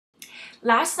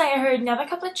Last night I heard another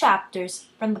couple of chapters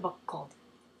from the book called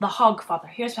The Hog-father.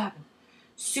 Here's what happened.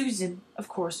 Susan, of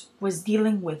course, was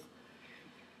dealing with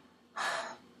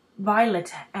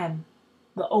Violet and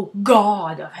the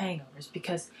god of hangovers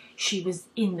because she was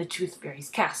in the Tooth Fairy's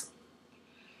castle.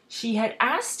 She had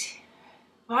asked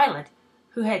Violet,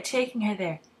 who had taken her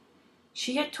there,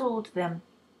 she had told them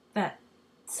that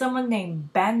someone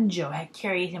named Banjo had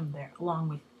carried him there along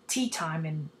with Tea Time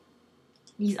and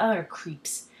these other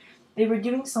creeps. They were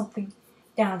doing something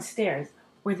downstairs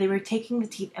where they were taking the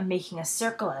teeth and making a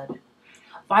circle out of it.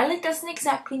 Violet doesn't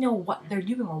exactly know what they're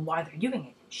doing or why they're doing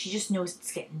it. She just knows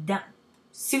it's getting done.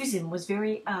 Susan was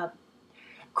very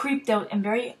creeped out and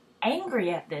very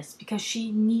angry at this because she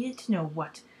needed to know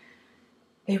what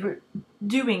they were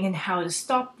doing and how to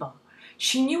stop them.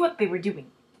 She knew what they were doing.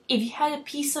 If you had a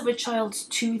piece of a child's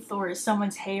tooth or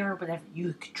someone's hair or whatever,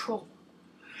 you could control them.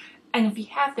 And if you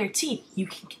have their teeth, you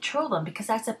can control them because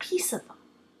that's a piece of them.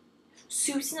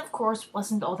 Susan, of course,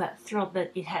 wasn't all that thrilled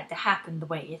that it had to happen the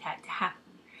way it had to happen.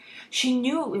 She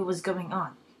knew it was going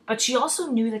on, but she also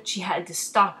knew that she had to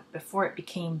stop it before it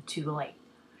became too late.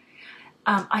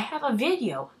 I have a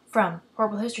video from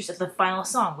Horrible Histories of the final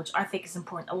song, which I think is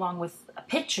important, along with a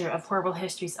picture of Horrible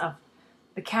Histories of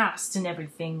the cast and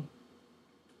everything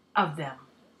of them.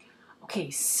 Okay,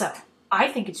 so I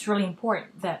think it's really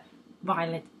important that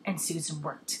Violet and Susan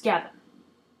work together.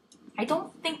 I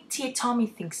don't think Tia Tommy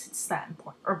thinks it's that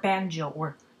important, or Banjo,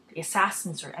 or the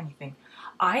assassins, or anything.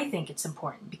 I think it's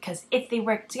important because if they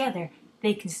work together,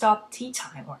 they can stop Tea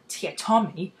Time, or Tia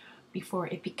Tommy, before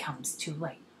it becomes too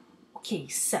late. Okay,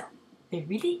 so there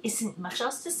really isn't much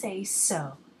else to say,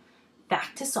 so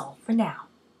that is all for now.